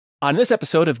On this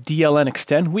episode of DLN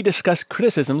Extend, we discuss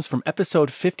criticisms from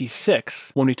episode 56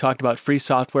 when we talked about free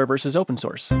software versus open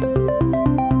source.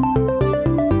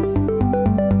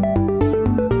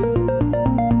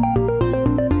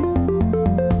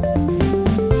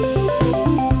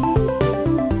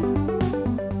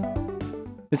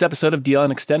 This episode of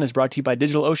DLN Extend is brought to you by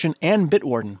DigitalOcean and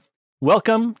Bitwarden.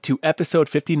 Welcome to episode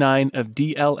 59 of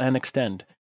DLN Extend.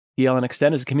 DLN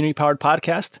Extend is a community-powered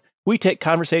podcast. We take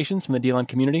conversations from the DLN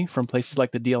community from places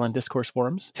like the DLN Discourse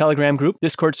forums, Telegram group,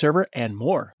 Discord server, and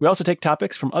more. We also take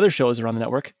topics from other shows around the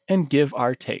network and give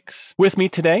our takes. With me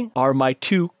today are my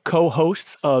two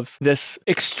co-hosts of this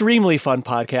extremely fun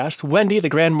podcast, Wendy, the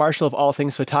Grand Marshal of all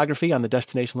things photography on the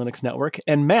Destination Linux network,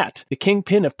 and Matt, the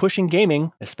kingpin of pushing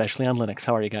gaming, especially on Linux.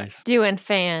 How are you guys? Doing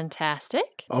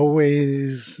fantastic.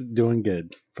 Always doing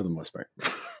good for the most part.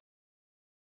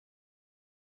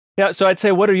 Yeah, so I'd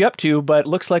say, what are you up to? But it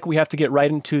looks like we have to get right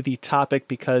into the topic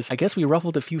because I guess we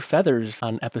ruffled a few feathers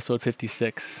on episode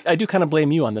 56. I do kind of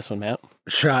blame you on this one, Matt.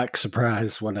 Shock,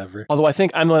 surprise, whatever. Although I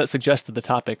think I'm the one that suggested the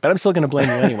topic, but I'm still going to blame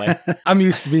you anyway. I'm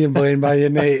used to being blamed by you,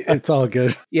 Nate. It's all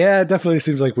good. Yeah, it definitely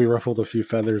seems like we ruffled a few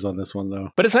feathers on this one, though.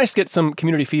 But it's nice to get some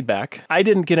community feedback. I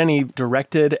didn't get any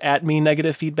directed at me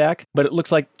negative feedback, but it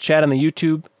looks like chat on the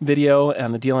YouTube video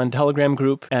and the DLN Telegram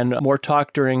group and more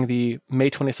talk during the May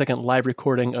 22nd live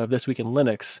recording of This Week in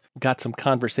Linux got some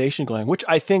conversation going, which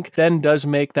I think then does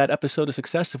make that episode a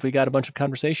success if we got a bunch of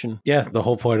conversation. Yeah, the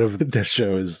whole point of this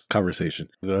show is conversation.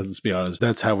 Let's be honest.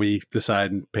 That's how we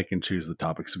decide and pick and choose the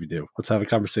topics we do. Let's have a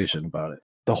conversation about it.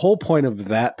 The whole point of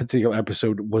that particular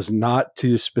episode was not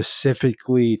to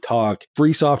specifically talk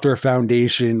Free Software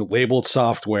Foundation labeled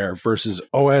software versus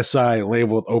OSI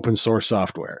labeled open source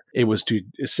software. It was to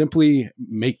simply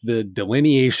make the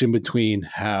delineation between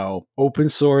how open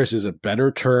source is a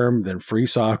better term than free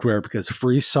software, because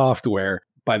free software,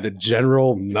 by the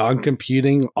general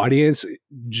non-computing audience,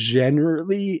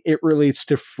 generally it relates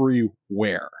to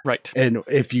freeware. Right. And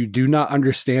if you do not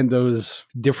understand those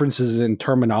differences in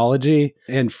terminology,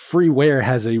 and freeware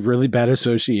has a really bad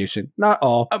association, not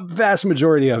all, a vast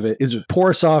majority of it is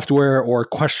poor software or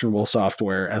questionable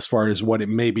software as far as what it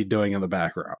may be doing in the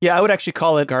background. Yeah, I would actually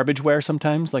call it garbageware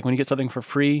sometimes. Like when you get something for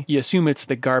free, you assume it's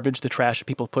the garbage, the trash that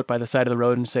people put by the side of the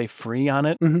road and say free on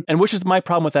it. Mm-hmm. And which is my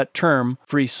problem with that term,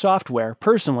 free software.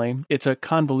 Personally, it's a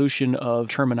convolution of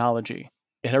terminology.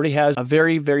 It already has a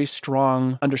very, very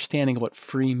strong understanding of what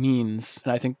free means.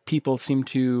 And I think people seem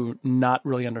to not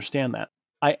really understand that.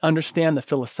 I understand the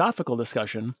philosophical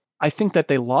discussion. I think that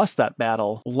they lost that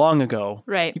battle long ago.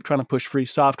 Right. Keep trying to push free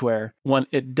software when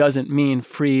it doesn't mean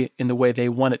free in the way they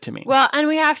want it to mean. Well, and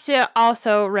we have to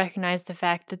also recognize the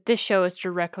fact that this show is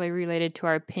directly related to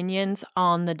our opinions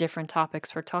on the different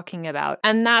topics we're talking about.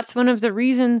 And that's one of the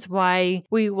reasons why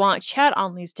we want chat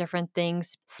on these different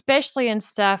things, especially in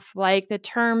stuff like the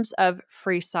terms of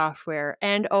free software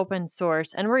and open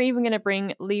source. And we're even going to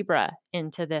bring Libra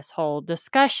into this whole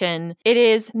discussion. It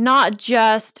is not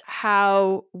just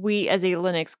how we as a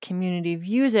Linux community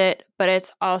views it, but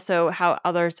it's also how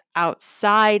others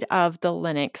outside of the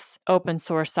Linux open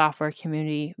source software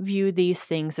community view these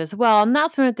things as well. And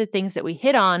that's one of the things that we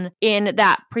hit on in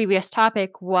that previous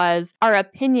topic was our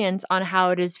opinions on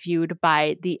how it is viewed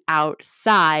by the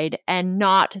outside and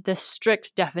not the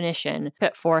strict definition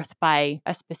put forth by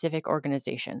a specific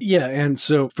organization. Yeah, and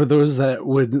so for those that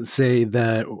would say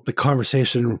that the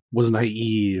conversation was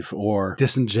naive or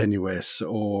disingenuous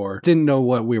or didn't know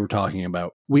what we were talking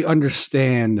about, we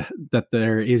understand that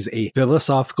there is a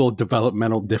philosophical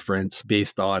developmental difference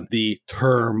based on the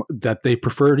term that they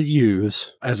prefer to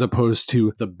use as opposed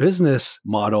to the business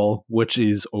model, which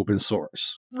is open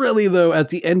source. Really, though, at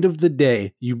the end of the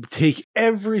day, you take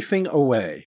everything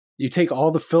away. You take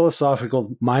all the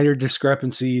philosophical minor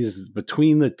discrepancies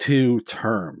between the two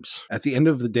terms. At the end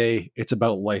of the day, it's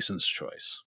about license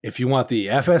choice. If you want the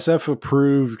FSF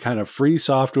approved kind of free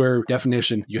software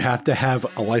definition, you have to have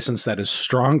a license that is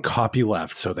strong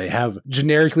copyleft. So they have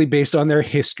generically based on their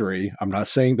history. I'm not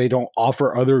saying they don't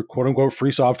offer other quote unquote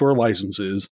free software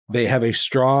licenses. They have a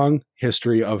strong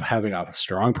history of having a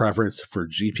strong preference for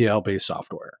GPL based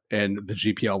software and the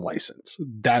GPL license.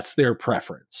 That's their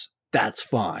preference. That's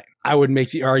fine. I would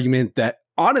make the argument that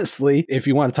honestly, if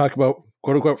you want to talk about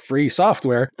quote unquote free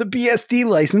software, the BSD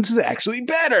license is actually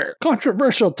better.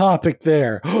 Controversial topic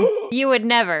there. You would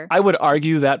never. I would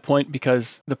argue that point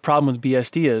because the problem with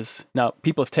BSD is, now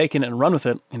people have taken it and run with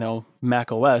it,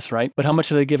 Mac OS, right? But how much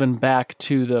have they given back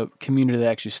to the community that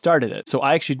actually started it? So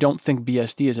I actually don't think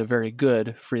BSD is a very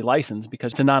good free license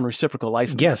because it's a non-reciprocal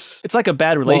license. Yes. It's like a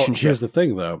bad relationship. Well, here's the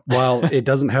thing, though. While it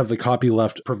doesn't have the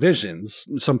copyleft provisions,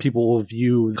 some people will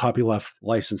view copyleft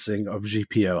licensing of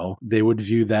GPL, they would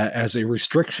view that as a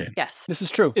restriction. Yes. This is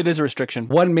true. It is a restriction.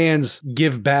 One man's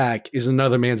give back is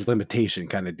another man's limitation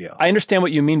kind of deal. I understand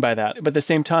what you mean by that, but at the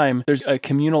same time, there's a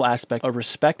communal aspect, a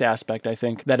respect aspect, I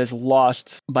think, that is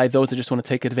lost by those that just want to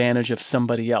take advantage of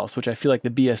somebody else, which I feel like the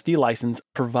BSD license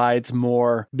provides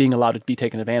more being allowed to be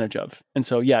taken advantage of. And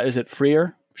so, yeah, is it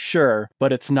freer? Sure,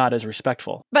 but it's not as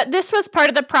respectful. But this was part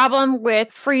of the problem with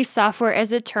free software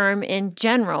as a term in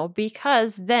general,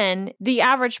 because then the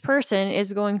average person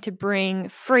is going to bring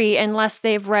free unless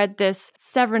they've read this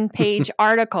 7-page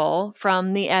article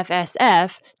from the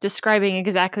FSF describing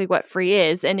exactly what free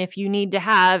is. And if you need to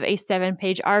have a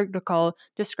 7-page article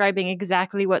describing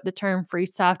exactly what the term free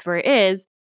software is,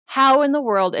 how in the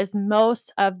world is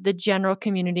most of the general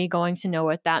community going to know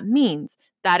what that means?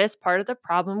 That is part of the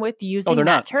problem with using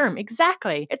that term.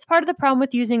 Exactly. It's part of the problem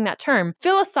with using that term.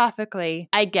 Philosophically,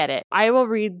 I get it. I will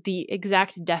read the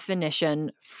exact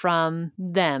definition from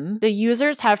them. The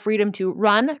users have freedom to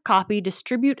run, copy,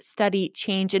 distribute, study,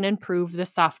 change, and improve the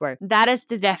software. That is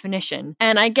the definition.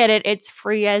 And I get it. It's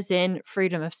free as in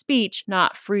freedom of speech,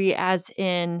 not free as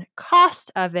in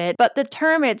cost of it. But the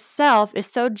term itself is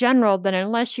so general that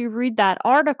unless you read that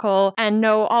article and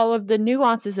know all of the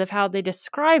nuances of how they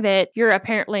describe it, you're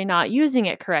apparently not using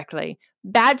it correctly.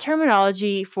 Bad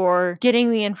terminology for getting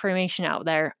the information out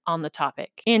there on the topic,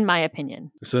 in my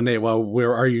opinion. So, Nate, while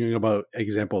we're arguing about,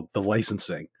 example, the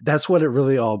licensing, that's what it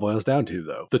really all boils down to,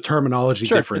 though. The terminology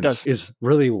difference is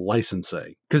really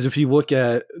licensing. Because if you look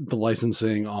at the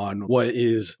licensing on what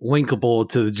is linkable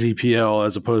to the GPL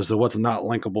as opposed to what's not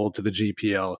linkable to the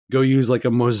GPL, go use like a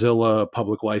Mozilla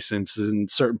public license, and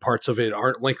certain parts of it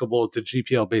aren't linkable to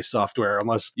GPL-based software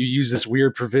unless you use this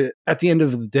weird At the end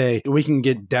of the day, we can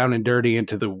get down and dirty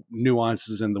into the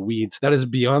nuances and the weeds. That is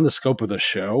beyond the scope of the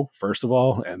show, first of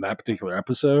all, and that particular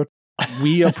episode.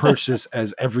 We approach this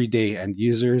as everyday end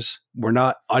users. We're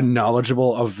not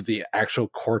unknowledgeable of the actual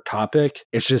core topic.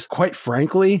 It's just, quite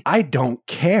frankly, I don't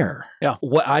care. Yeah.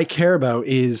 What I care about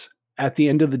is, at the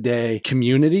end of the day,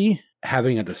 community,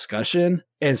 having a discussion,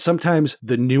 and sometimes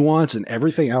the nuance and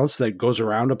everything else that goes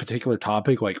around a particular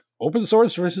topic, like open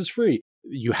source versus free.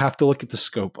 You have to look at the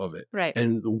scope of it. Right.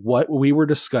 And what we were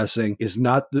discussing is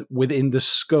not within the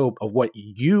scope of what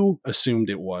you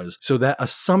assumed it was. So that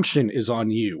assumption is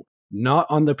on you, not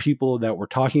on the people that we're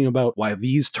talking about why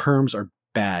these terms are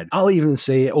bad. I'll even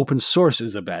say open source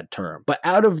is a bad term. But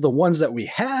out of the ones that we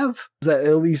have, that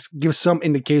at least gives some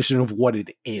indication of what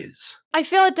it is. I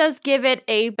feel it does give it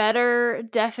a better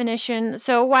definition.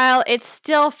 So while it's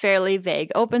still fairly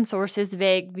vague, open source is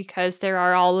vague because there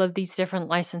are all of these different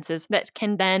licenses that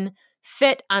can then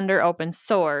fit under open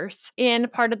source. In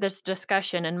part of this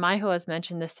discussion, and Michael has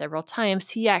mentioned this several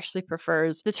times, he actually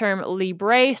prefers the term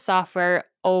Libre software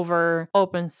over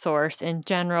open source in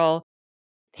general.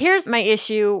 Here's my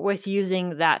issue with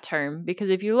using that term, because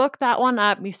if you look that one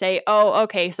up, you say, oh,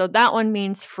 okay, so that one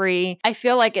means free. I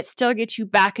feel like it still gets you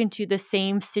back into the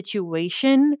same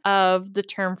situation of the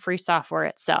term free software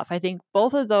itself. I think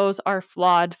both of those are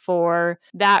flawed for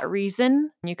that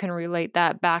reason. You can relate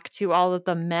that back to all of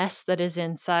the mess that is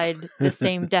inside the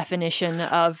same definition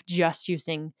of just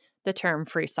using the term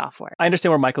free software. I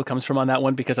understand where Michael comes from on that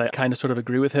one because I kind of sort of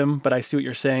agree with him, but I see what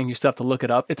you're saying. You still have to look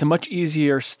it up. It's a much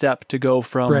easier step to go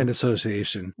from brand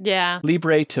association. Yeah.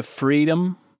 Libre to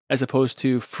freedom as opposed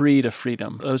to free to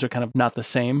freedom. Those are kind of not the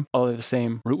same, although the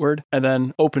same root word. And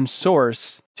then open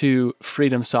source to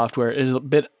freedom software is a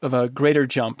bit of a greater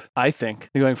jump, I think,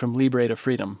 than going from Libre to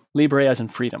freedom. Libre as in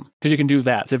freedom, because you can do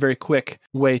that. It's a very quick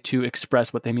way to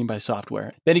express what they mean by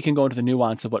software. Then you can go into the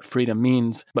nuance of what freedom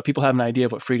means, but people have an idea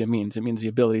of what freedom means. It means the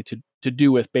ability to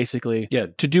do with basically, to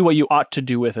do what you ought to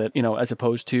do with it, as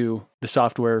opposed to the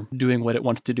software doing what it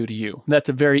wants to do to you. That's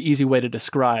a very easy way to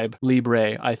describe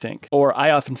Libre, I think. Or I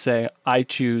often say I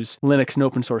choose Linux and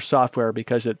open source software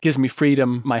because it gives me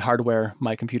freedom, my hardware,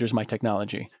 my computers, my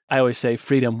technology. I always say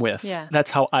freedom with. Yeah. That's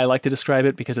how I like to describe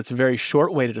it because it's a very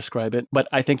short way to describe it. But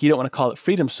I think you don't want to call it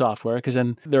freedom software because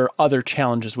then there are other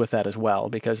challenges with that as well,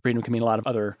 because freedom can mean a lot of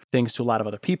other things to a lot of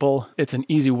other people. It's an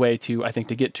easy way to, I think,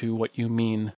 to get to what you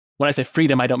mean. When I say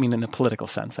freedom, I don't mean in a political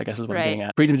sense, I guess is what I'm getting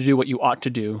at. Freedom to do what you ought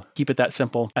to do. Keep it that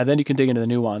simple. And then you can dig into the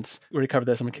nuance. We already covered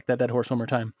this. I'm going to kick that dead horse one more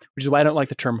time, which is why I don't like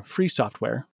the term free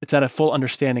software. It's not a full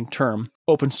understanding term.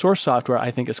 Open source software, I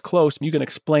think, is close. You can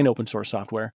explain open source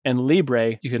software. And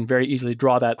Libre, you can very easily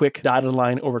draw that quick dotted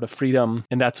line over to freedom.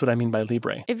 And that's what I mean by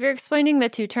Libre. If you're explaining the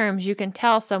two terms, you can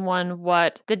tell someone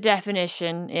what the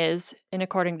definition is in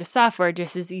according to software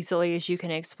just as easily as you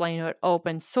can explain what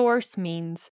open source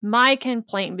means. My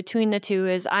complaint between the two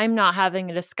is I'm not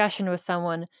having a discussion with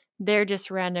someone. They're just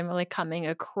randomly coming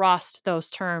across those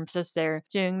terms as they're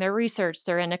doing their research,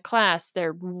 they're in a class,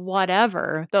 they're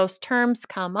whatever. Those terms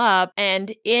come up.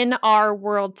 And in our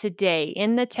world today,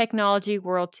 in the technology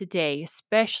world today,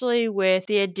 especially with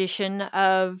the addition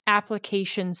of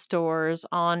application stores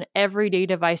on everyday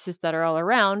devices that are all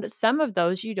around, some of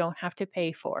those you don't have to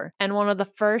pay for. And one of the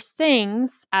first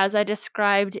things, as I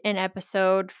described in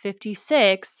episode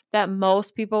 56, that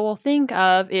most people will think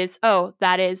of is, oh,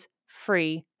 that is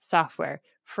free software.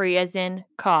 Free as in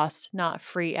cost, not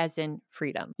free as in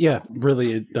freedom. Yeah,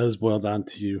 really, it does boil down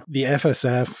to the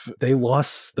FSF. They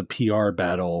lost the PR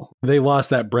battle. They lost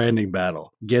that branding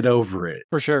battle. Get over it.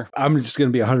 For sure. I'm just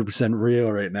going to be 100%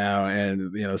 real right now.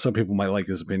 And, some people might like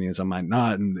this opinion, some might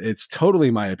not. And it's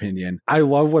totally my opinion. I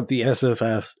love what the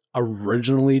SFF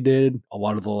originally did. A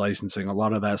lot of the licensing, a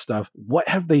lot of that stuff. What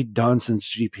have they done since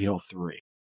GPL 3?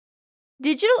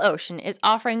 DigitalOcean is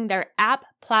offering their App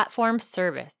Platform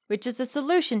service, which is a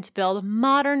solution to build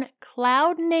modern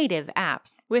cloud-native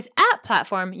apps. With App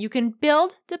Platform, you can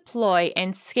build, deploy,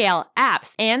 and scale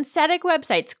apps and static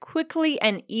websites quickly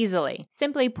and easily.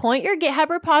 Simply point your GitHub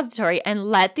repository and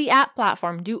let the App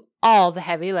Platform do all the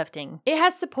heavy lifting. It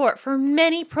has support for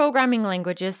many programming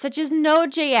languages such as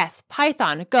Node.js,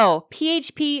 Python, Go,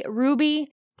 PHP,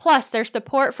 Ruby, plus their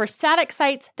support for static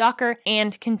sites, Docker,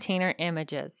 and container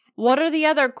images. What are the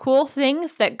other cool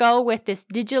things that go with this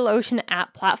DigitalOcean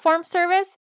App Platform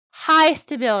service? High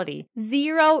stability,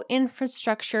 zero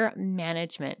infrastructure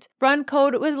management. Run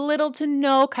code with little to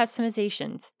no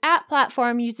customizations. App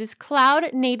Platform uses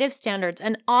cloud-native standards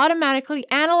and automatically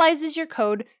analyzes your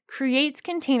code, creates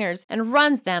containers, and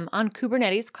runs them on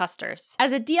Kubernetes clusters.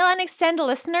 As a DLN Extend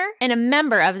listener and a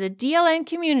member of the DLN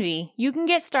community, you can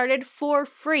get started for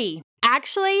free.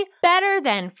 Actually, better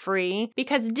than free,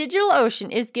 because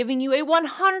DigitalOcean is giving you a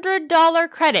 $100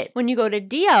 credit when you go to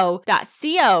do.co/DLN.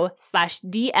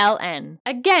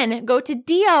 Again, go to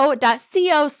do.co/DLN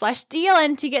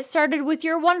to get started with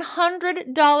your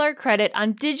 $100 credit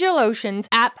on DigitalOcean's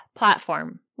App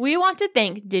Platform. We want to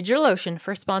thank DigitalOcean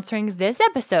for sponsoring this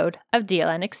episode of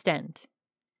DLN Extend.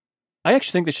 I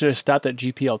actually think they should have stopped at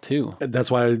GPL2.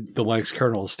 That's why the Linux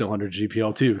kernel is still under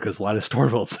GPL2, because Linus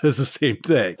Torvalds says the same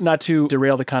thing. Not to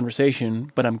derail the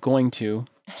conversation, but I'm going to,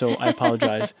 so I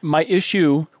apologize. My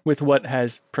issue with what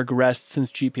has progressed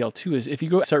since GPL2 is if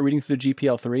you start reading through the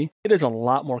GPL3, it is a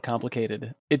lot more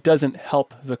complicated. It doesn't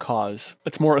help the cause.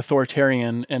 It's more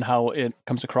authoritarian in how it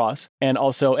comes across. And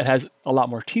also it has a lot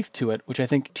more teeth to it, which I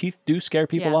think teeth do scare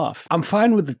people off. I'm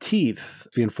fine with the teeth,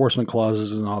 the enforcement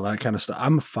clauses and all that kind of stuff.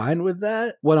 I'm fine with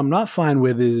that. What I'm not fine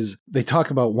with is they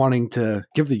talk about wanting to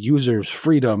give the users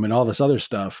freedom and all this other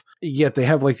stuff. Yet they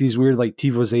have like these weird like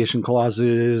TiVoization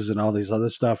clauses and all these other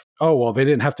stuff. Oh, well, they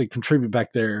didn't have to contribute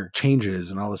back their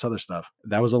changes and all this other stuff.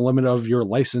 That was a limit of your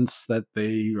license that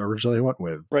they originally went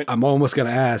with. Right. I'm almost going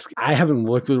to ask, I haven't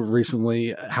looked at it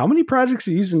recently, how many projects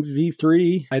are using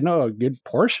V3? I know a good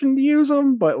portion use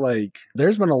them, but like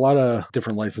there's been a lot of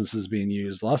different licenses being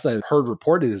used. Last I heard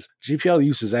reported is GPL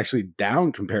use is actually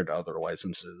down compared to other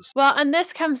licenses. Well, and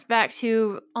this comes back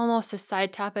to almost a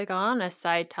side topic on a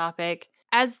side topic.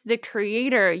 As the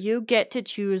creator, you get to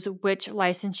choose which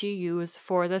license you use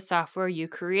for the software you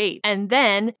create. And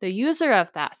then the user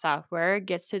of that software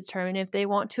gets to determine if they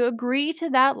want to agree to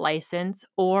that license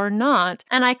or not.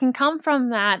 And I can come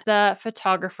from that, the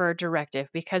photographer directive,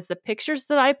 because the pictures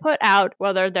that I put out,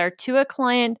 whether they're to a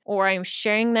client or I'm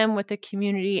sharing them with the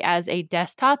community as a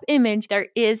desktop image, there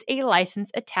is a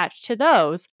license attached to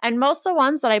those. And most of the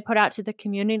ones that I put out to the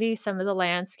community, some of the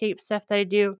landscape stuff that I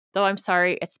do, though I'm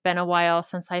sorry, it's been a while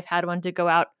since I've had one to go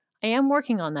out. I am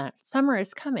working on that. Summer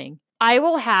is coming. I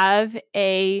will have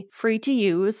a free to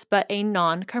use, but a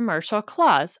non-commercial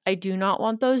clause. I do not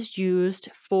want those used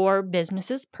for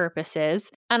business purposes,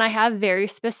 and I have very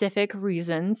specific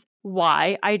reasons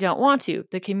why I don't want to.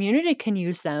 The community can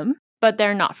use them, but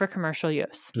they're not for commercial use.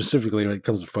 Specifically when it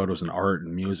comes to photos and art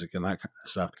and music and that kind of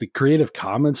stuff. The Creative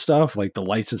Commons stuff, like the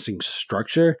licensing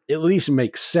structure, at least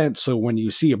makes sense. So when you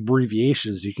see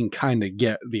abbreviations, you can kind of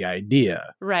get the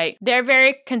idea. Right. They're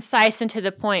very concise and to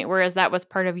the point, whereas that was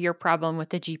part of your problem with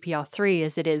the GPL3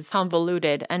 is it is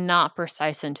convoluted and not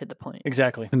precise and to the point.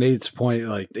 Exactly. To Nate's point,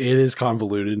 like it is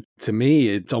convoluted. To me,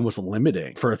 it's almost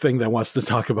limiting for a thing that wants to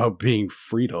talk about being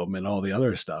freedom and all the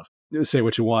other stuff. say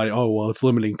what you want. Oh, well, it's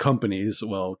limiting companies.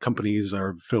 Well, companies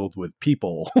are filled with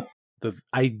people. The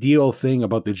ideal thing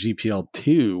about the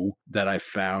GPL2 that I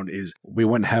found is we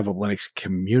wouldn't have a Linux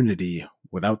community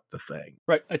without the thing.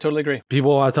 Right. I totally agree.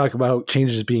 People want to talk about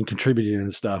changes being contributed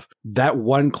and stuff. That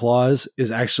one clause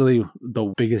is actually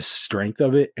the biggest strength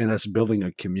of it, and that's building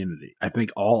a community. I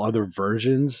think all other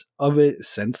versions of it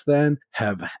since then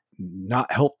have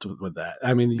not helped with that.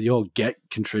 I mean, you'll get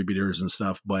contributors and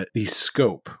stuff, but the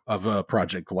scope of a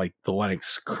project like the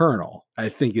Linux kernel, I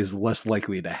think, is less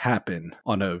likely to happen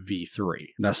on a V3.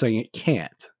 Not saying it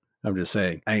can't. I'm just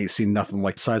saying, I ain't seen nothing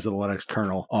like the size of the Linux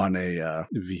kernel on a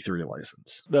V3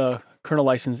 license. The kernel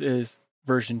license is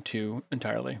version 2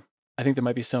 entirely. I think there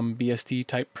might be some BSD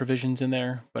type provisions in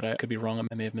there, but I could be wrong.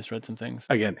 I may have misread some things.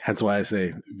 Again, hence why I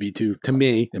say V2, to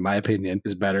me, in my opinion,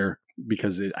 is better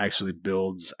because it actually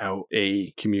builds out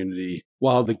a community.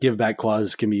 While the give back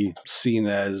clause can be seen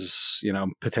as,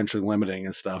 potentially limiting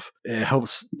and stuff, it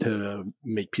helps to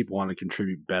make people want to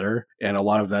contribute better. And a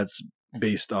lot of that's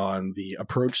based on the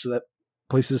approach that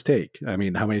places take. I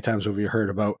mean, how many times have we heard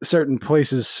about certain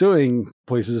places suing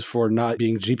places for not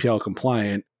being GPL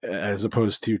compliant as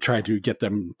opposed to trying to get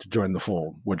them to join the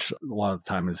fold, which a lot of the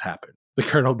time has happened. The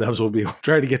kernel devs will be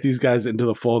trying to get these guys into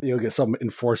the fold. You'll get some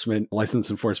license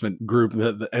enforcement group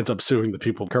that ends up suing the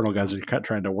people the kernel guys are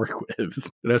trying to work with.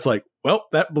 And it's like, well,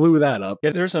 that blew that up.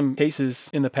 Yeah, there's some cases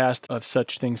in the past of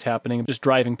such things happening, just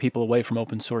driving people away from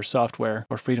open source software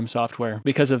or freedom software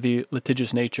because of the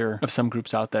litigious nature of some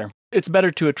groups out there. It's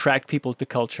better to attract people to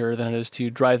culture than it is to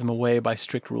drive them away by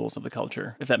strict rules of the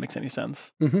culture, if that makes any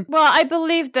sense. Mm-hmm. Well, I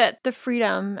believe that the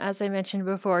freedom, as I mentioned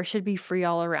before, should be free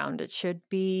all around. It should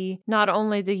be not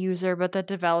only the user, but the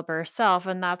developer itself.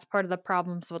 And that's part of the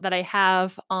problems that I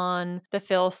have on the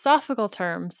philosophical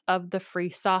terms of the free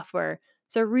software.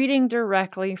 So reading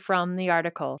directly from the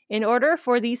article, in order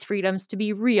for these freedoms to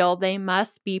be real, they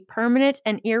must be permanent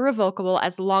and irrevocable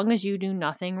as long as you do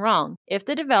nothing wrong. If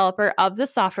the developer of the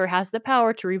software has the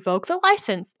power to revoke the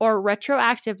license or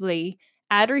retroactively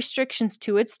add restrictions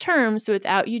to its terms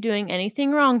without you doing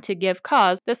anything wrong to give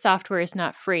cause, the software is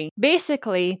not free.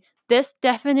 Basically, this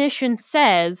definition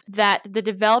says that the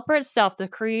developer itself, the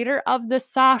creator of the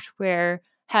software,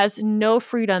 has no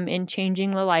freedom in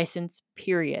changing the license,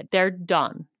 period. They're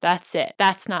done. That's it.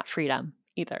 That's not freedom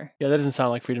either. Yeah, that doesn't sound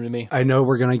like freedom to me. I know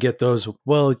we're going to get those.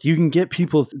 Well, you can get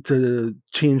people to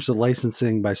change the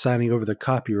licensing by signing over the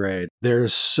copyright.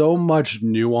 There's so much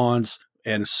nuance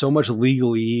and so much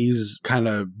legalese kind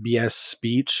of BS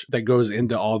speech that goes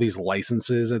into all these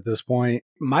licenses at this point.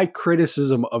 My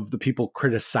criticism of the people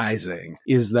criticizing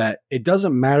is that it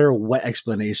doesn't matter what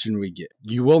explanation we get.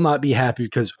 You will not be happy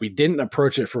because we didn't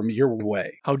approach it from your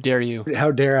way. How dare you? How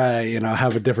dare I,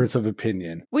 have a difference of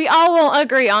opinion? We all won't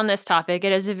agree on this topic.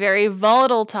 It is a very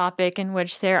volatile topic in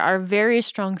which there are very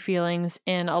strong feelings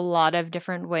in a lot of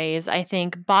different ways. I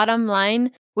think bottom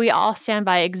line, we all stand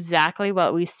by exactly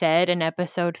what we said in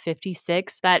episode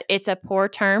 56, that it's a poor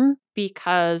term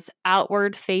because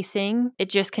outward facing, it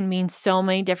just can mean so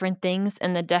many different things.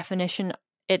 And the definition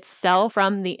itself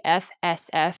from the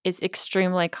FSF is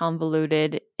extremely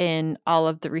convoluted in all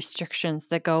of the restrictions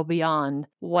that go beyond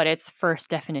what its first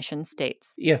definition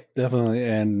states. Yeah, definitely.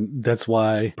 And that's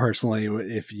why, personally,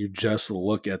 if you just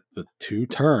look at the two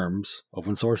terms,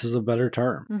 open source is a better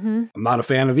term. Mm-hmm. I'm not a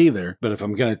fan of either, but if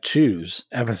I'm going to choose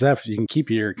FSF, you can keep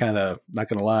your kind of, not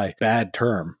going to lie, bad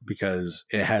term because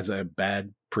it has a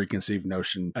bad preconceived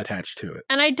notion attached to it.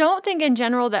 And I don't think in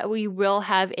general that we will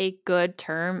have a good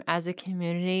term as a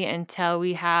community until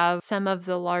we have some of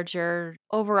the larger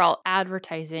overall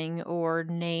advertising or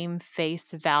name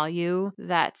face value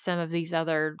that some of these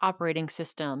other operating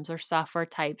systems or software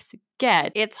types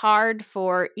get. It's hard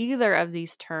for either of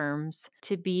these terms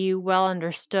to be well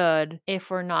understood if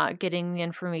we're not getting the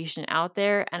information out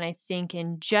there. And I think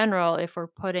in general, if we're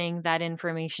putting that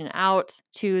information out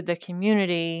to the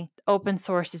community, open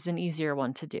source is an easier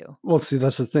one to do. Well, see,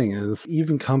 that's the thing is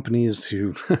even companies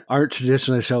who aren't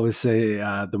traditionally, shall we say,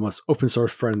 the most open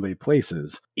source friendly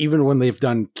places, even when they've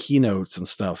done keynotes and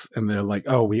stuff, and they're like,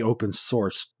 oh, we open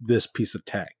sourced this piece of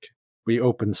tech. We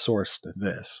open sourced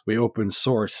this. We open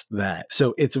sourced that.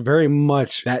 So it's very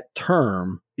much, that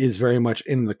term is very much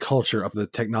in the culture of the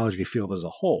technology field as a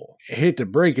whole. I hate to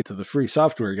break it to the free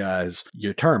software guys,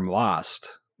 your term lost.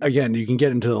 Again, you can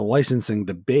get into the licensing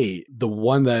debate. The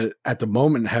one that at the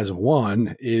moment has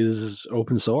won is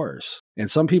open source.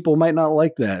 And some people might not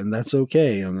like that, and that's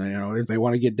okay. And if they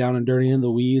want to get down and dirty in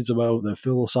the weeds about the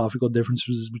philosophical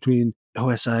differences between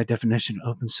OSI definition,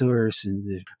 open source, and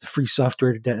the free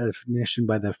software definition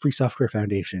by the Free Software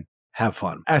Foundation, have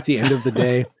fun. At the end of the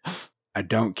day, I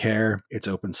don't care. It's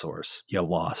open source. You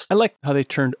lost. I like how they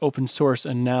turned open source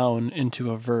a noun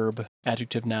into a verb,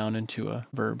 adjective noun into a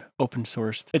verb, open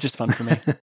sourced. It's just fun for me.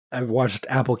 I've watched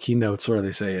Apple keynotes where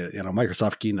they say it,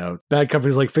 Microsoft keynotes. Bad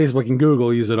companies like Facebook and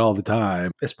Google use it all the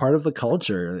time. It's part of the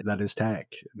culture that is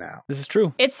tech now. This is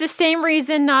true. It's the same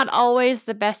reason not always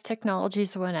the best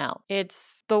technologies win out.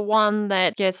 It's the one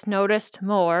that gets noticed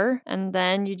more, and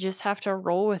then you just have to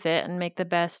roll with it and make the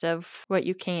best of what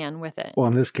you can with it. Well,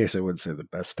 in this case, I would say the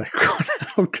best tech going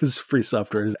out because free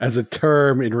software is as a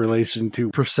term in relation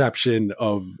to perception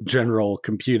of general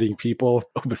computing people.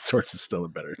 Open source is still a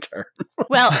better term.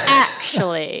 Well,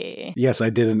 actually. Yes, I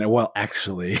didn't. Well,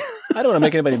 actually. I don't want to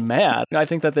make anybody mad. I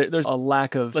think that there's a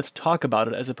lack of, let's talk about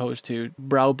it as opposed to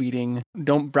browbeating.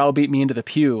 Don't browbeat me into the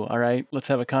pew, all right? Let's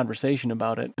have a conversation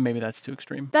about it. Maybe that's too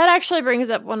extreme. That actually brings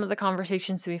up one of the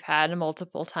conversations we've had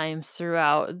multiple times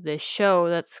throughout this show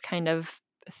that's kind of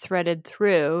threaded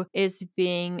through is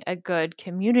being a good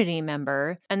community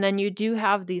member. And then you do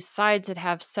have these sides that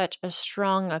have such a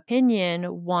strong opinion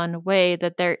one way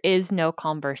that there is no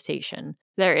conversation.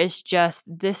 There is just,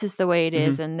 this is the way it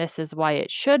is, and this is why it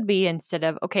should be, instead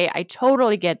of, okay, I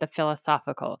totally get the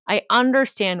philosophical. I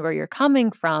understand where you're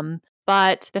coming from,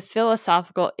 but the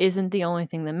philosophical isn't the only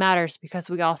thing that matters because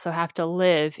we also have to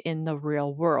live in the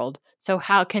real world. So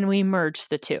how can we merge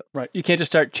the two? Right. You can't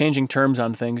just start changing terms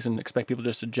on things and expect people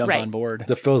just to jump on board.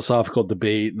 The philosophical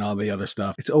debate and all the other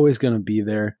stuff, it's always going to be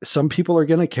there. Some people are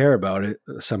going to care about it.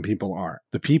 Some people aren't.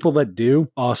 The people that do,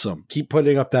 awesome. Keep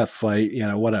putting up that fight,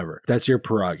 whatever. That's your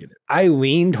prerogative. I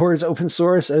lean towards open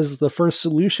source as the first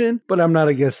solution, but I'm not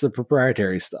against the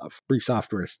proprietary stuff, free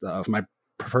software stuff. My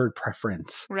preferred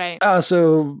preference. Right.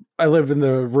 So I live in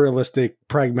the realistic,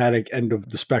 pragmatic end of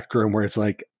the spectrum where it's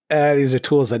like, these are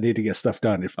tools that need to get stuff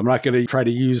done. If I'm not going to try to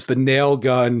use the nail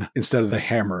gun instead of the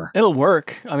hammer. It'll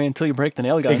work. I mean, until you break the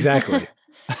nail gun. Exactly.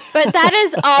 But that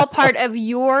is all part of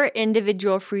your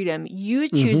individual freedom. You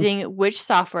choosing which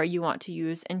software you want to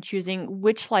use and choosing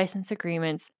which license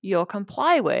agreements you'll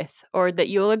comply with or that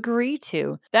you'll agree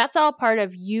to. That's all part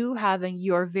of you having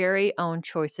your very own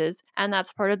choices. And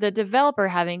that's part of the developer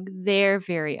having their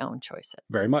very own choices.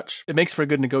 Very much. It makes for a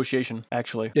good negotiation,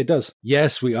 actually. It does.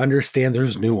 Yes, we understand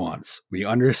there's nuance. We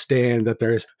understand that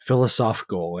there's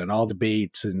philosophical and all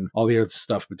debates and all the other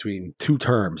stuff between two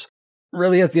terms.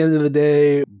 Really, at the end of the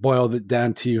day, boiled it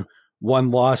down to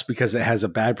one lost because it has a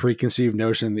bad preconceived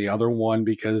notion, the other one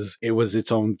because it was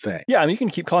its own thing. Yeah, I mean, you can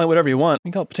keep calling it whatever you want. You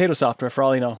can call it potato software for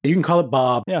all you know. You can call it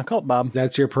Bob. Yeah, call it Bob.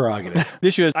 That's your prerogative. The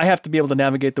issue is I have to be able to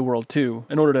navigate the world too.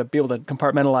 In order to be able to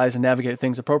compartmentalize and navigate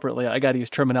things appropriately, I got to use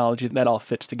terminology that all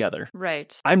fits together.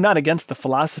 Right. I'm not against the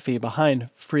philosophy behind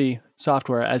free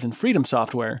software as in freedom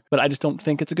software, but I just don't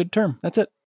think it's a good term. That's it.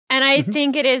 And I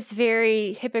think it is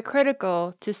very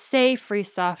hypocritical to say free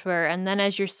software, and then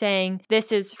as you're saying,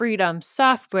 this is freedom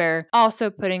software, also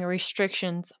putting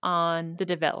restrictions on the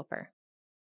developer.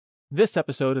 This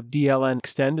episode of DLN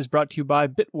Extend is brought to you by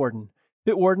Bitwarden.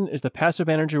 Bitwarden is the password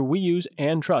manager we use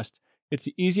and trust. It's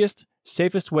the easiest,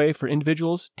 safest way for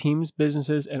individuals, teams,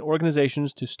 businesses, and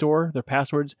organizations to store their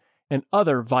passwords and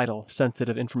other vital,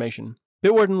 sensitive information.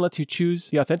 Bitwarden lets you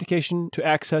choose the authentication to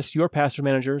access your password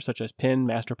manager, such as PIN,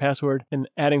 master password, and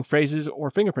adding phrases or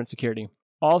fingerprint security,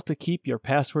 all to keep your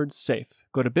passwords safe.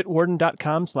 Go to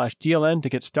bitwarden.com/DLN to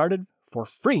get started for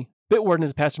free. Bitwarden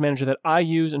is a password manager that I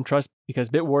use and trust because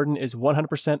Bitwarden is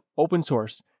 100% open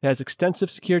source. It has extensive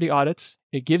security audits.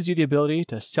 It gives you the ability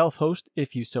to self-host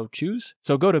if you so choose.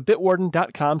 So go to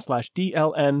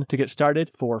bitwarden.com/DLN to get started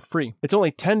for free. It's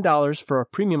only $10 for a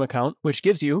premium account, which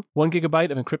gives you 1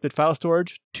 gigabyte of encrypted file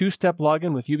storage, 2-step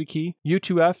login with YubiKey,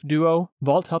 U2F, Duo,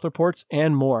 Vault Health Reports,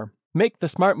 and more. Make the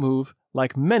smart move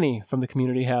like many from the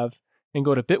community have and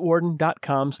go to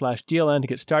bitwarden.com/DLN to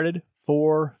get started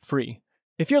for free.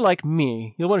 If you're like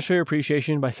me, you'll want to show your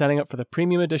appreciation by signing up for the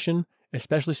premium edition,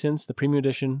 especially since the premium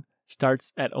edition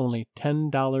starts at only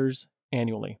 $10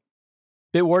 annually.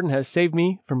 Bitwarden has saved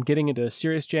me from getting into a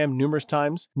serious jam numerous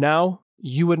times. Now,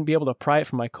 you wouldn't be able to pry it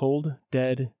from my cold,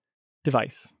 dead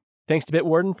device. Thanks to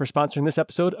Bitwarden for sponsoring this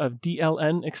episode of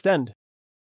DLN Extend.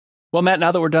 Well, Matt,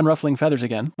 now that we're done ruffling feathers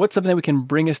again, what's something that we can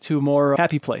bring us to a more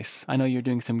happy place? I know you're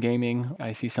doing some gaming.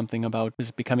 I see something about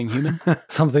is becoming human.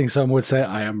 Something some would say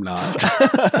I am not.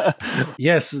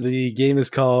 Yes, the game is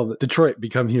called Detroit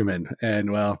Become Human.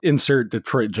 And, well, insert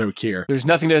Detroit joke here. There's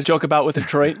nothing to joke about with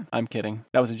Detroit. I'm kidding.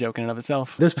 That was a joke in and of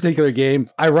itself. This particular game,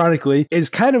 ironically, is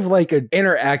kind of like an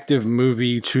interactive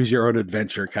movie, choose your own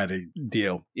adventure kind of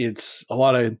deal. It's a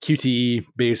lot of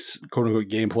QTE-based, quote-unquote,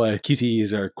 gameplay.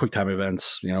 QTEs are quick time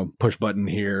events, push button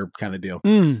here kind of deal.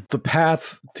 Mm. The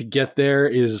path to get there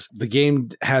is the game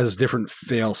has different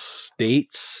fail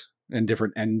states and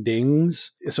different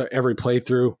endings. So every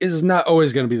playthrough is not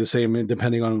always going to be the same,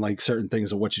 depending on like certain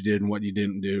things of what you did and what you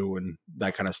didn't do and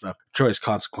that kind of stuff. Choice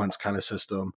consequence kind of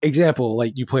system. Example,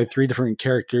 like you play 3 different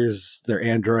characters. They're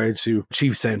androids who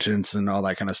achieve sentience and all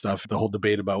that kind of stuff. The whole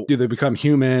debate about do they become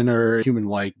human or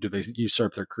human-like? Do they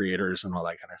usurp their creators and all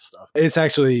that kind of stuff? It's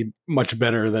actually much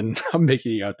better than I'm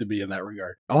making it out to be in that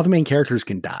regard. All the main characters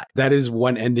can die. That is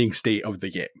one ending state of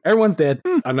the game. Everyone's dead.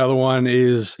 Another one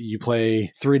is you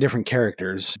play 3 different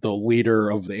characters, the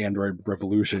leader of the android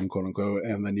revolution, quote unquote,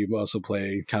 and then you also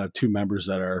play kind of 2 members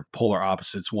that are polar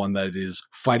opposites. One that is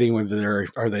fighting whether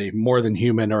are they more than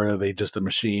human or are they just a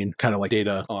machine, kind of like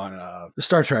Data on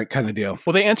Star Trek kind of deal.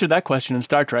 Well, they answered that question in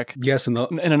Star Trek. Yes, in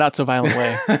a not so violent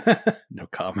way. No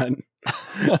comment.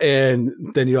 And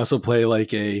then you also play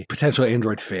like a potential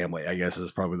android family, I guess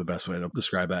is probably the best way to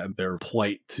describe that. Their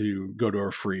plight to go to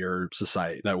a freer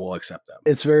society that will accept them.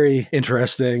 It's very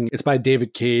interesting. It's by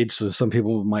David Cage, so some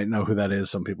people might know who that is,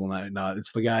 some people might not.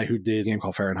 It's the guy who did a game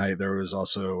called Fahrenheit. There was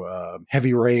also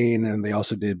Heavy Rain, and they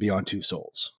also did Beyond Two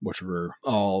Souls, which were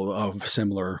all of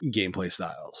similar gameplay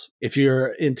styles. If you're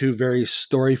into very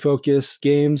story-focused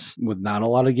games with not a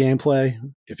lot of gameplay,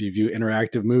 if you view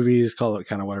interactive movies, call it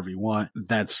kind of whatever you want,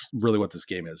 that's really what this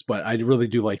game is. But I really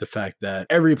do like the fact that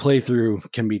every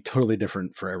playthrough can be totally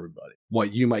different for everybody.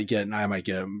 What you might get and I might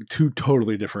get, 2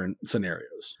 totally different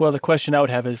scenarios. Well, the question I would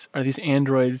have is, are these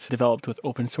androids developed with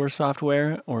open source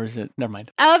software, or is it... Never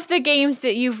mind. Of the games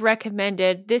that you've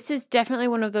recommended, this is definitely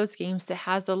one of those games that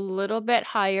has a little bit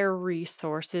higher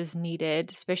resources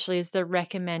needed, especially as they're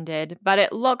recommended, but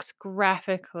it looks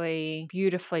graphically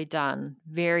beautifully done,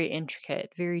 very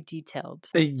intricate, very detailed.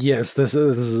 Yes, this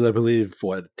is, I believe,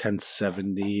 what,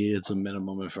 1070 is a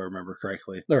minimum, if I remember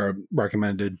correctly. They're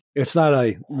recommended. It's not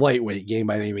a lightweight game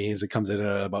by any means. It comes in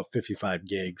at about 55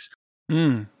 gigs.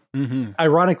 Mm-hmm.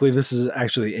 Ironically, this is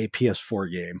actually a PS4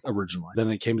 game originally. Then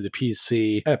it came to the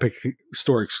PC, Epic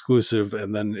Store exclusive,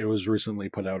 and then it was recently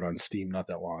put out on Steam not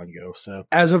that long ago. So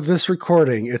as of this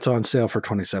recording, it's on sale for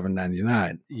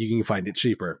 $27.99. You can find it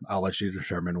cheaper. I'll let you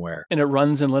determine where. And it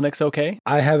runs in Linux okay?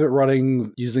 I have it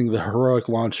running using the Heroic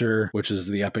launcher, which is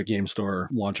the Epic Game Store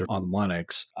launcher on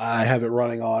Linux. I have it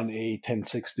running on a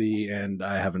 1060, and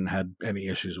I haven't had any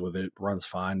issues with it. Runs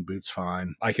fine, boots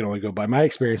fine. I can only go by my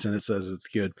experience, and it says it's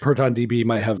good. ProtonDB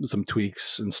might have some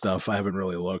tweaks and stuff. I haven't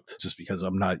really looked just because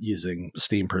I'm not using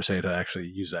Steam per se to actually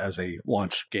use it as a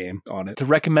launch game on it. It's a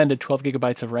recommended 12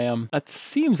 gigabytes of RAM. That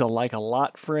seems like a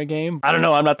lot for a game. I don't know.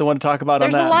 I'm not the one to talk about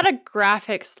There's on that. a lot of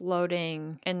graphics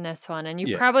loading in this one, and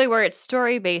you probably, where it's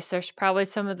story-based, there's probably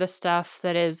some of the stuff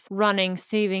that is running,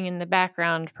 saving in the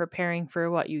background, preparing for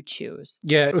what you choose.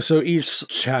 Yeah, so each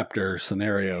chapter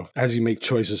scenario, as you make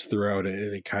choices throughout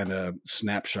it, it kind of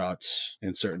snapshots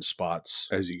in certain spots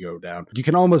as you go down. You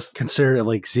can almost consider it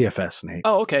like ZFS, Nate.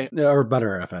 Oh, okay. Or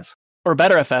ButterFS. Or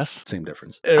BetterFS. Same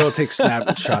difference. It'll take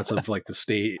snapshots of like the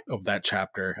state of that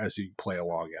chapter as you play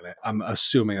along in it. I'm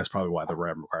assuming that's probably why the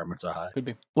RAM requirements are high. Could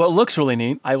be. Well, it looks really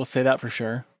neat. I will say that for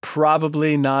sure.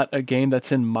 Probably not a game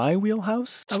that's in my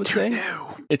wheelhouse, I would say.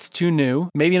 New. It's too new.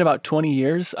 Maybe in about 20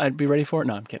 years, I'd be ready for it.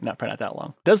 No, I'm kidding. Probably not that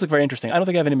long. It does look very interesting. I don't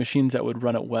think I have any machines that would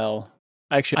run it well.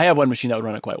 Actually, I have one machine that would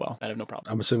run it quite well. I have no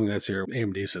problem. I'm assuming that's your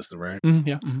AMD system, right?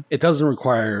 Yeah. Mm-hmm. It doesn't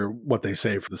require what they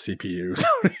say for the CPU.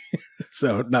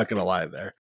 So not going to lie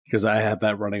there. Because I have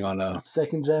that running on a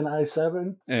 2nd gen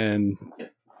i7 and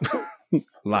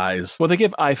lies. Well, they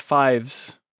give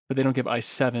i5s, but they don't give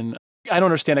i7. I don't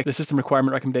understand the system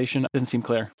requirement recommendation. It doesn't seem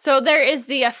clear. So there is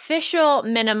the official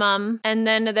minimum, and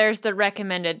then there's the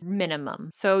recommended minimum.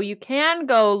 So you can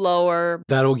go lower.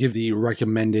 That'll give the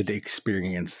recommended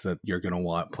experience that you're going to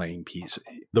want playing PC.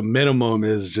 The minimum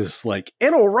is just like,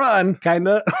 it'll run, kind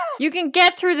of. You can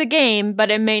get through the game,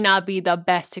 but it may not be the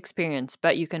best experience,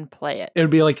 but you can play it. It would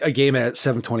be like a game at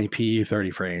 720p, 30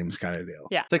 frames kind of deal.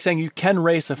 Yeah. It's like saying you can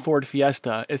race a Ford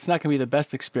Fiesta. It's not going to be the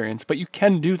best experience, but you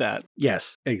can do that.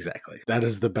 Yes, exactly. That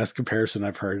is the best comparison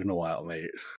I've heard in a while,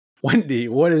 Nate. Wendy,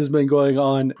 what has been going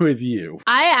on with you?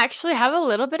 I actually have a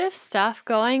little bit of stuff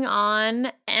going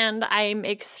on, and I'm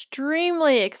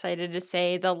extremely excited to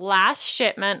say the last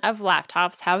shipment of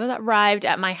laptops have arrived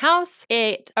at my house.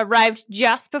 It arrived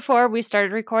just before we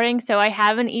started recording, so I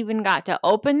haven't even got to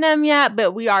open them yet,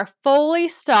 but we are fully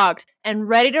stocked. and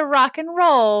ready to rock and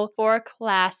roll for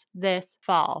class this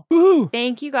fall. Woohoo!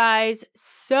 Thank you guys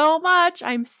so much.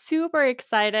 I'm super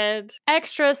excited.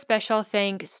 Extra special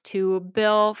thanks to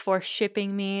Bill for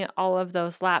shipping me all of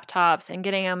those laptops and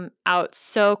getting them out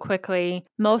so quickly.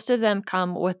 Most of them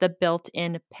come with a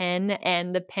built-in pen,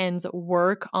 and the pens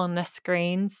work on the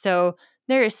screen. So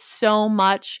there is so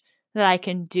much that I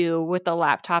can do with the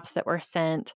laptops that were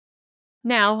sent.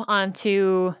 Now on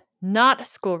to not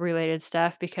school-related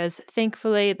stuff, because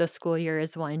thankfully the school year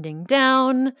is winding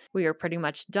down. We are pretty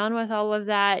much done with all of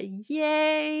that.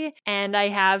 Yay! And I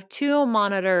have 2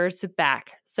 monitors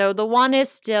back. So the one is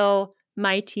still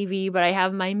my TV, but I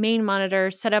have my main monitor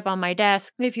set up on my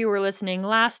desk. If you were listening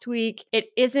last week, it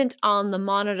isn't on the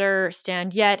monitor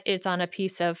stand yet. It's on a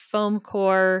piece of foam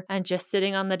core and just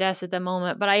sitting on the desk at the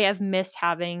moment, but I have missed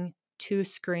having 2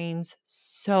 screens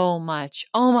so much.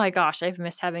 Oh my gosh, I've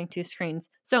missed having 2 screens.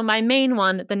 So my main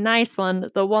one, the nice one,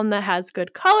 the one that has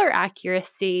good color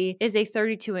accuracy, is a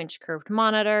 32-inch curved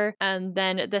monitor. And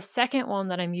then the second one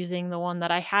that I'm using, the one that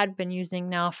I had been using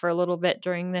now for a little bit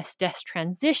during this desk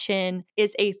transition,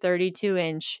 is a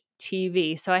 32-inch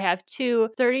TV. So I have 2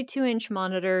 32-inch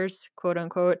monitors, quote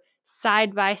unquote,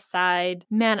 side by side.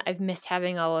 Man, I've missed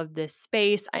having all of this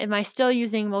space. Am I still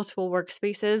using multiple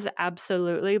workspaces?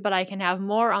 Absolutely, but I can have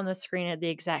more on the screen at the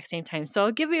exact same time. So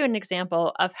I'll give you an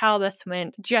example of how this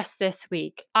went just this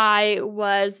week. I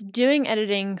was doing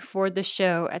editing for the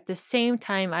show at the same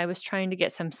time I was trying to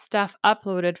get some stuff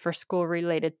uploaded for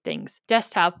school-related things.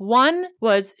 Desktop 1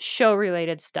 was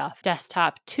show-related stuff.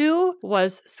 Desktop 2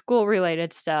 was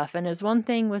school-related stuff. And as one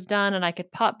thing was done and I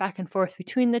could pop back and forth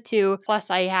between the two, plus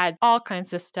I had all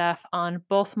kinds of stuff on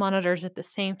both monitors at the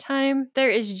same time.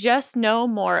 There is just no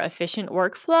more efficient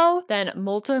workflow than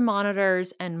multiple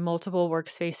monitors and multiple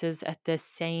workspaces at the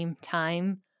same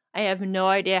time. I have no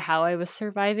idea how I was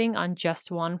surviving on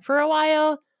just one for a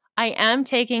while. I am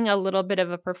taking a little bit of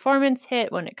a performance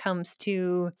hit when it comes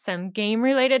to some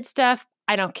game-related stuff.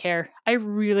 I don't care. I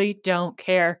really don't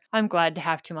care. I'm glad to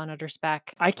have 2 monitors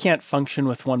back. I can't function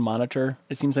with 1 monitor,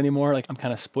 it seems, anymore. Like, I'm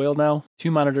kind of spoiled now.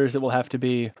 2 monitors, it will have to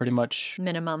be pretty much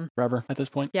minimum forever at this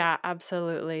point. Yeah,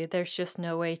 absolutely. There's just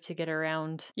no way to get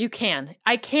around. You can.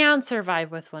 I can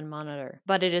survive with 1 monitor,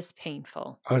 but it is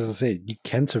painful. I was going to say, you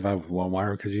can survive with 1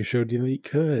 monitor because you showed you that you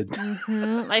could.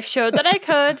 I've showed that I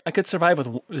could. I could survive with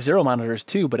 0 monitors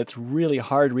too, but it's really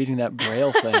hard reading that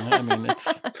Braille thing. I mean,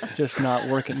 it's just not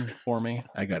working for me.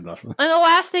 I got nothing. And the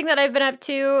last thing that I've been up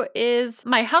to is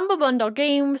my Humble Bundle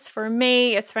games for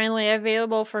May is finally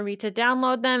available for me to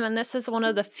download them. And this is one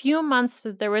of the few months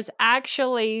that there was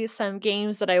actually some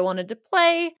games that I wanted to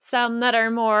play, some that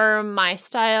are more my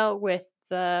style with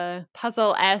the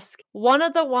puzzle-esque. One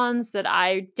of the ones that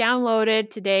I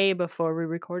downloaded today before we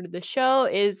recorded the show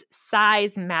is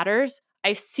Size Matters.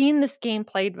 I've seen this game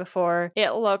played before.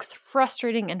 It looks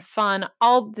frustrating and fun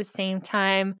all at the same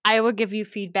time. I will give you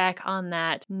feedback on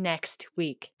that next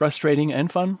week. Frustrating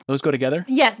and fun? Those go together?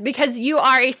 Yes, because you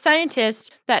are a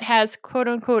scientist that has quote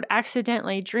unquote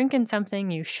accidentally drinking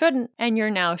something you shouldn't, and you're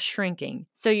now shrinking.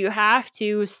 So you have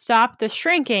to stop the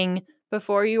shrinking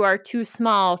before you are too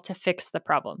small to fix the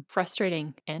problem.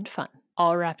 Frustrating and fun,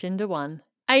 all wrapped into one.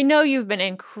 I know you've been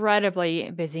incredibly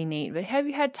busy, Nate, but have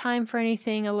you had time for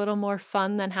anything a little more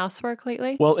fun than housework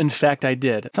lately? Well, in fact, I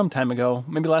did. Some time ago,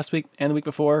 maybe last week and the week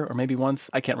before, or maybe once,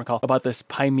 I can't recall, about this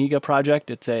Pimiga project.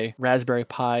 It's a Raspberry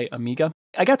Pi Amiga.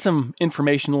 I got some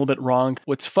information a little bit wrong.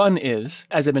 What's fun is,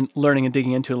 as I've been learning and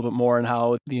digging into it a little bit more and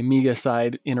how the Amiga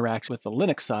side interacts with the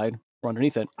Linux side, or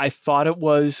underneath it, I thought it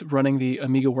was running the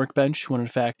Amiga Workbench, when in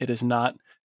fact it is not.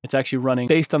 It's actually running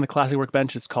based on the classic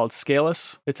Workbench. It's called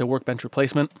Scaleless. It's a Workbench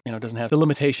replacement. It doesn't have the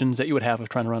limitations that you would have of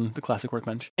trying to run the classic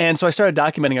Workbench. And so I started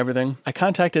documenting everything. I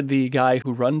contacted the guy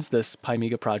who runs this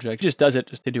Pimiga project. He just does it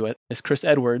just to do it. It's Chris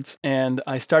Edwards. And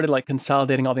I started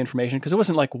consolidating all the information because it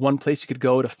wasn't one place you could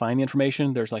go to find the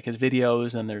information. There's his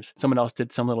videos and there's someone else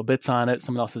did some little bits on it.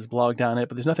 Someone else has blogged on it,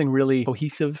 but there's nothing really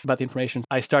cohesive about the information.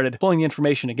 I started pulling the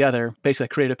information together. Basically, I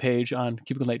created a page on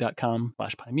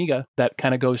cubiclenate.com/Pimiga that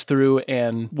kind of goes through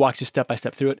and walks you step by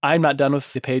step through it. I'm not done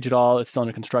with the page at all. It's still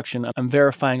under construction. I'm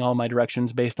verifying all my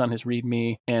directions based on his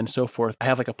README and so forth. I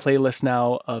have a playlist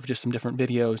now of just some different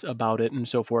videos about it and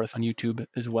so forth on YouTube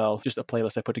as well. Just a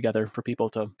playlist I put together for people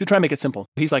to try and make it simple.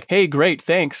 He's like, hey, great,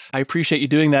 thanks. I appreciate you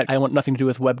doing that. I want nothing to do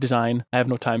with web design. I have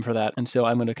no time for that. And so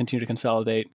I'm going to continue to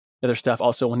consolidate the other stuff.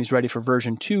 Also, when he's ready for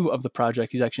version 2 of the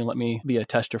project, he's actually let me be a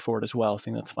tester for it as well. So I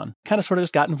think that's fun. Kind of sort of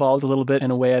just got involved a little bit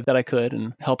in a way that I could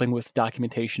and helping with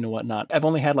documentation and whatnot. I've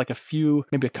only had like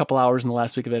maybe a couple hours in the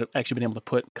last week of it actually been able to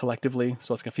put collectively.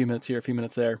 So it's like a few minutes here, a few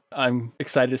minutes there. I'm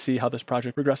excited to see how this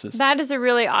project progresses. That is a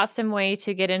really awesome way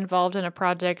to get involved in a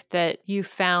project that you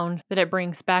found that it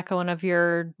brings back one of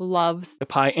your loves. The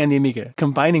Pi and the Amiga,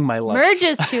 combining my loves.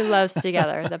 Merges two loves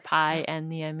together, the Pi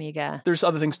and the Amiga. There's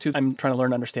other things too I'm trying to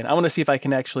learn to understand. I want to see if I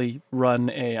can actually run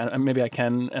maybe I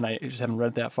can, and I just haven't read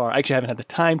it that far. I actually haven't had the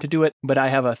time to do it, but I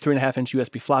have a 3.5-inch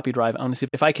USB floppy drive. I want to see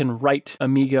if I can write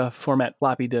Amiga format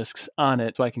floppy disks on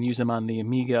it so I can use them on the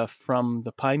Amiga from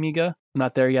the Pi Amiga. I'm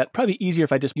not there yet. Probably easier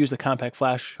if I just use the compact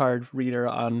flash card reader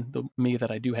on the Amiga that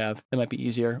I do have. That might be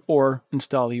easier. Or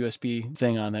install the USB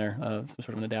thing on there, some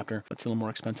sort of an adapter. That's a little more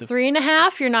expensive.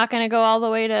 3.5? You're not going to go all the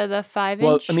way to the 5-inch?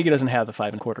 Well, Amiga doesn't have the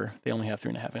 5.25. They only have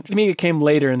 3.5-inch. Amiga came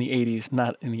later in the 80s,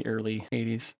 not in the early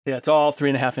 80s. Yeah, it's all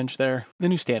 3.5-inch there. The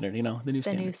new standard, the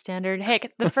new standard.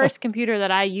 Heck, the first computer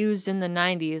that I used in the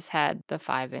 90s had the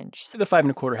 5-inch. The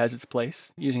 5.25 has its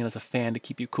place, using it as a fan to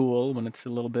keep you cool when it's a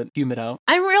little bit humid out.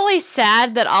 I'm really sad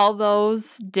that all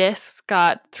those discs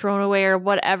got thrown away or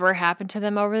whatever happened to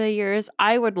them over the years.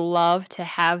 I would love to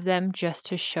have them just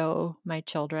to show my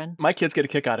children. My kids get a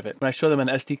kick out of it. When I show them an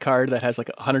SD card that has like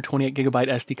a 128 gigabyte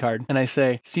SD card, and I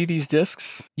say, see these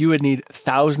discs? You would need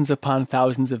thousands upon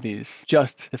thousands of these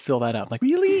just to fill that up. Like,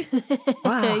 really?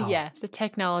 Wow. Yes, the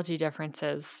technology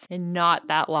differences in not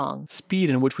that long. Speed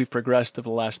in which we've progressed over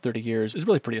the last 30 years is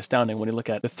really pretty astounding when you look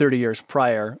at the 30 years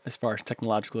prior as far as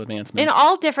technological advancements. In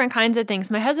all different kinds of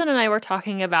things. My husband and I were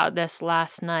talking about this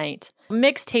last night.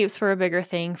 Mixtapes were a bigger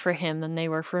thing for him than they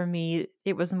were for me.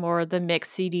 It was more the mix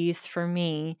CDs for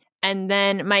me. And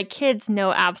then my kids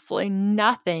know absolutely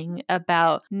nothing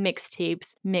about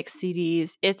mixtapes, mix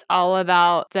CDs. It's all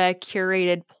about the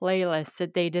curated playlists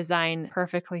that they design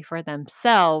perfectly for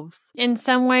themselves. In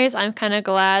some ways, I'm kind of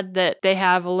glad that they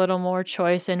have a little more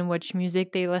choice in which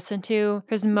music they listen to,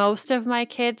 because most of my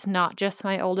kids, not just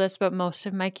my oldest, but most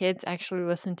of my kids actually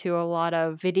listen to a lot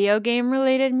of video game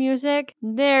related music.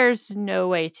 There's no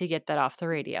way to get that off the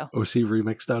radio.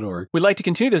 OCRemix.org. We'd like to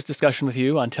continue this discussion with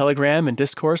you on Telegram and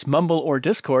Discourse, Mumble, or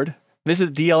Discord.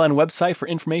 Visit the DLN website for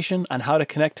information on how to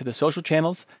connect to the social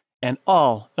channels and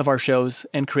all of our shows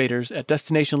and creators at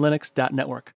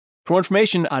destinationlinux.network. For more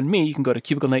information on me, you can go to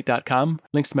cubiclenate.com.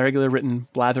 Links to my regular written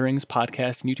blatherings,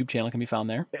 podcast, and YouTube channel can be found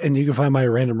there. And you can find my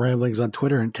random ramblings on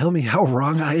Twitter and tell me how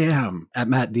wrong I am at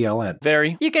MattDLN.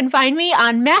 Very. You can find me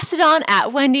on Mastodon at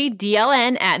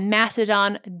WendyDLN at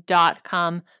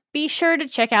mastodon.com. Be sure to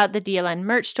check out the DLN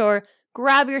merch store.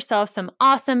 Grab yourself some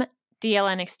awesome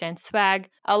DLN Extend swag,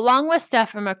 along with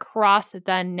stuff from across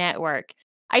the network.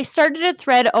 I started a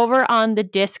thread over on the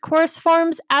Discourse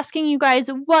forums asking you guys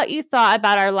what you thought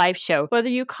about our live show. Whether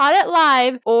you caught it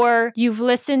live or you've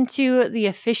listened to the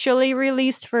officially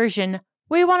released version,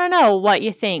 we want to know what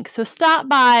you think. So stop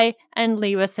by and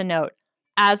leave us a note.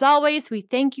 As always, we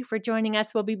thank you for joining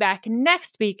us. We'll be back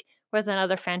next week with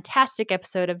another fantastic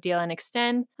episode of DLN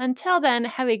Extend. Until then,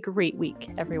 have a great week,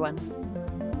 everyone.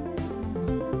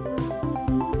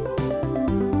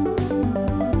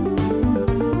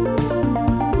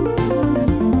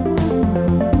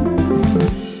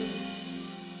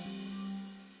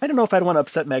 I don't know if I'd want to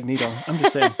upset Magneto. I'm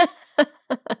just saying.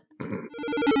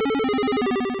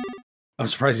 I'm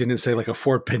surprised you didn't say like a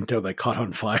Ford Pinto that caught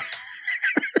on fire.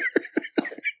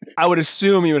 I would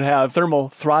assume you would have thermal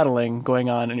throttling going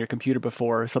on in your computer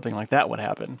before something like that would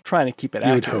happen. Trying to keep it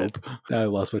accurate. You would hope. I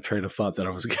lost my train of thought that I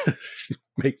was going to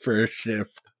make for a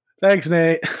shift. Thanks,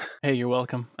 Nate. Hey, you're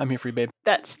welcome. I'm here for you, babe.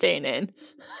 That's staying in.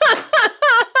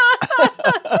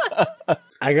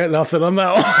 I got nothing on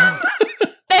that one.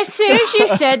 As soon as you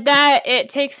said that, it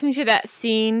takes me to that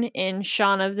scene in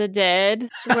Shaun of the Dead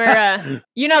where,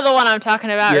 you know the one I'm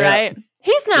talking about, right?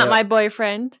 He's not my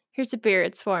boyfriend. Here's a beer.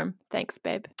 It's warm. Thanks,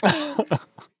 babe.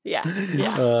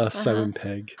 Yeah. Simon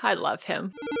Pegg. I love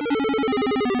him.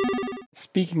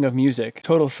 Speaking of music,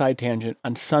 total side tangent,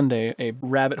 on Sunday, a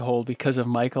rabbit hole because of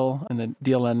Michael and the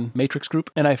DLN Matrix group,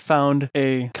 and I found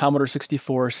a Commodore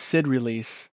 64 SID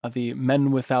release of the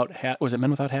Men Without Hats. Was it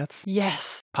Men Without Hats?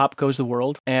 Yes. Pop Goes the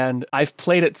World. And I've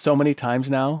played it so many times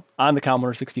now on the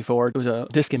Commodore 64. It was a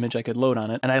disk image I could load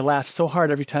on it. And I laugh so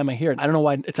hard every time I hear it. I don't know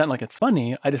why. It's not like it's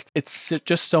funny. It's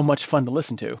just so much fun to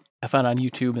listen to. I found it on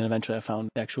YouTube, and eventually I found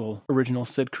the actual original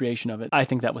SID creation of it. I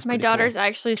think that was My pretty daughter's cool.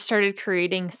 actually started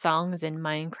creating songs in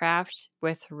Minecraft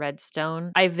with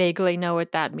Redstone. I vaguely know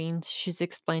what that means. She's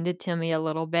explained it to me a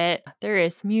little bit. There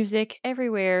is music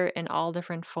everywhere in all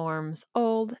different forms,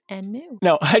 old and new.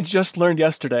 No, I just learned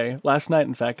last night,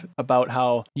 in fact, fact about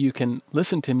how you can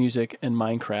listen to music in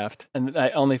Minecraft. And I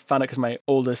only found out because my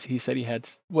oldest, he said he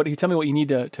tell me what you need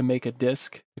to make a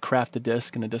disc, to craft a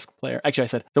disc and a disc player. Actually, I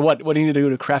said, so what do you need to do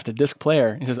to craft a disc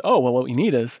player? He says, oh, well, what you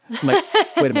need is, I'm like,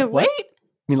 wait a minute, what? Wait.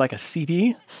 You mean like a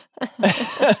CD?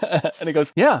 And he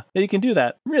goes, yeah, you can do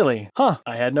that. Really? Huh.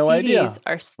 I had no idea. CDs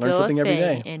are still a something every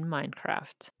thing day. in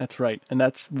Minecraft. That's right. And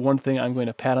that's one thing I'm going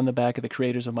to pat on the back of the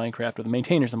creators of Minecraft, or the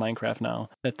maintainers of Minecraft now,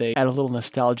 that they add a little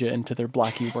nostalgia into their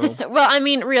blocky world. Well, I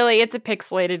mean, really, it's a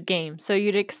pixelated game, so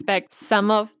you'd expect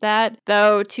some of that.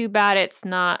 Though, too bad it's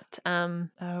not,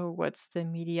 what's the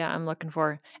media I'm looking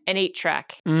for? An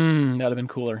 8-track. That'd have been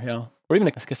cooler, yeah. Or even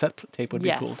a cassette tape would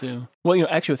be cool, too. Well,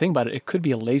 actually, think about it could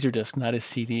be a Laserdisc, not a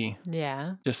CD.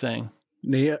 Yeah. Just saying.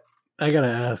 Nate, I gotta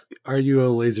ask, are you a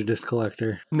Laserdisc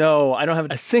collector? No, I don't have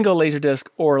a single Laserdisc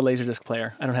or a Laserdisc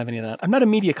player. I don't have any of that. I'm not a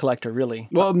media collector, really.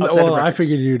 Well, outside of I records.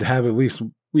 figured you'd have at least,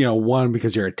 one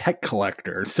because you're a tech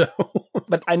collector, so...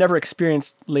 But I never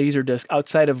experienced Laserdisc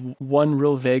outside of one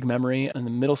real vague memory in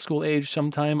the middle school age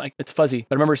sometime. It's fuzzy,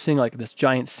 but I remember seeing like this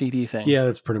giant CD thing. Yeah,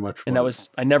 that's pretty much And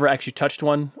I never actually touched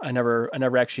one. I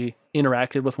never actually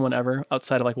interacted with one ever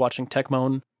outside of like watching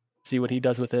Techmoan, see what he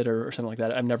does with it or something like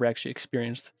that. I've never actually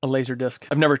experienced a Laserdisc.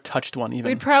 I've never touched one even.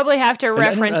 We'd probably have to I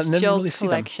reference didn't Jill's really see them.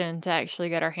 collection to actually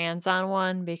get our hands on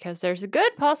one, because there's a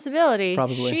good possibility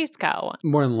Probably. she's got one.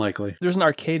 More than likely. There's an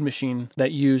arcade machine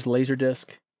that used Laserdisc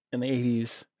in the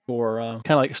 80s for kind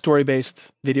of like story-based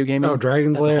video gaming. Oh,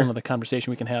 Dragon's That's a Lair? whole other conversation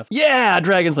we can have. Yeah,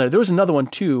 Dragon's Lair. There was another one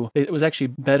too. It was actually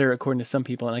better according to some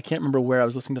people, and I can't remember where I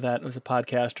was listening to that. It was a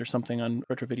podcast or something on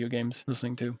retro video games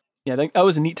listening to. Yeah, I think that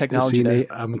was a neat technology See, there. Nate,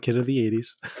 I'm a kid of the 80s.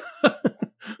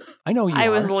 I know you I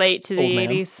are. was late to the old man.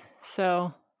 80s,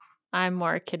 so I'm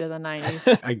more a kid of the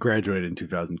 90s. I graduated in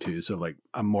 2002, so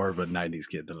I'm more of a 90s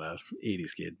kid than a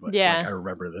 80s kid. But Yeah. I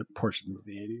remember the portions of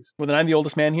the 80s. Well, then I'm the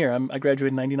oldest man here. I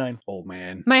graduated in 99. Old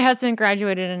man. My husband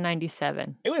graduated in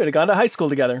 97, Hey, we would have gone to high school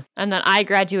together. and then I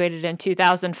graduated in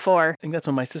 2004. I think that's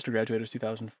when my sister graduated, was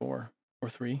 2004 or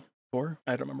 3, 4.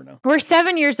 I don't remember now. We're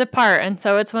 7 years apart, and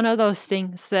so it's one of those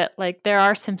things that, like, there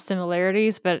are some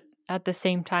similarities, but at the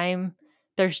same time,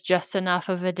 there's just enough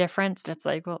of a difference that's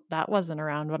like, well, that wasn't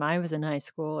around when I was in high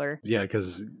school, or Yeah,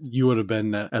 because you would have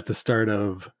been at the start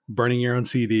of burning your own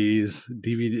CDs,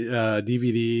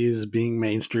 DVDs being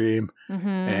mainstream, Mhm.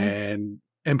 and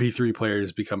MP3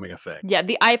 players becoming a thing. Yeah,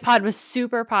 the iPod was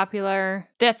super popular.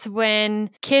 That's when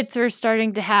kids were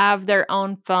starting to have their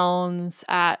own phones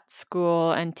at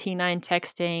school, and T9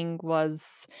 texting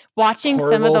was watching some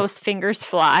of Horrible. those fingers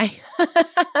fly.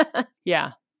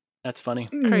 Yeah. That's funny.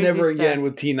 Crazy Never stuff. again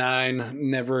with T9.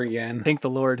 Never again. Thank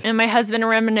the Lord. And my husband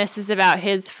reminisces about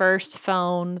his first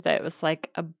phone that was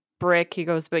like a brick. He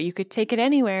goes, but you could take it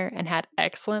anywhere and had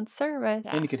excellent service.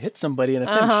 And you could hit somebody in a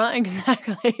pinch.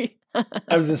 Exactly.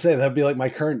 I was going to say, that'd be like my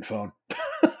current phone.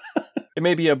 It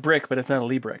may be a brick, but it's not a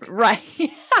Lee brick. Right.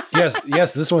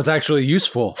 Yes, this one's actually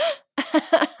useful.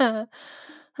 It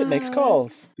makes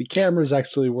calls. The cameras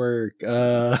actually work.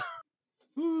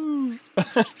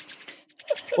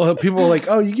 Well, people are like,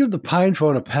 oh, you give the Pine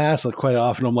phone a pass quite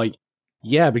often. I'm like,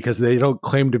 yeah, because they don't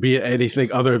claim to be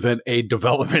anything other than a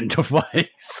development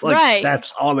device. Right.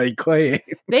 That's all they claim.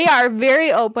 They are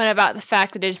very open about the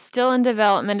fact that it is still in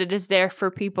development. It is there for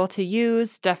people to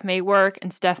use. Stuff may work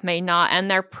and stuff may not. And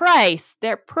their price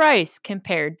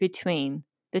compared between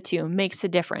the two makes a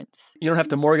difference. You don't have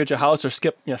to mortgage a house or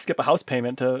skip a house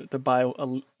payment to buy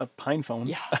a Pine phone.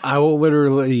 Yeah. I will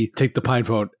literally take the Pine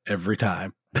phone every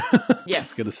time. Yes.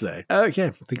 Just gonna say. Okay, I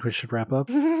think we should wrap up.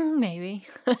 Maybe.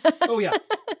 Oh, yeah.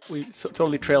 We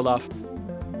totally trailed off.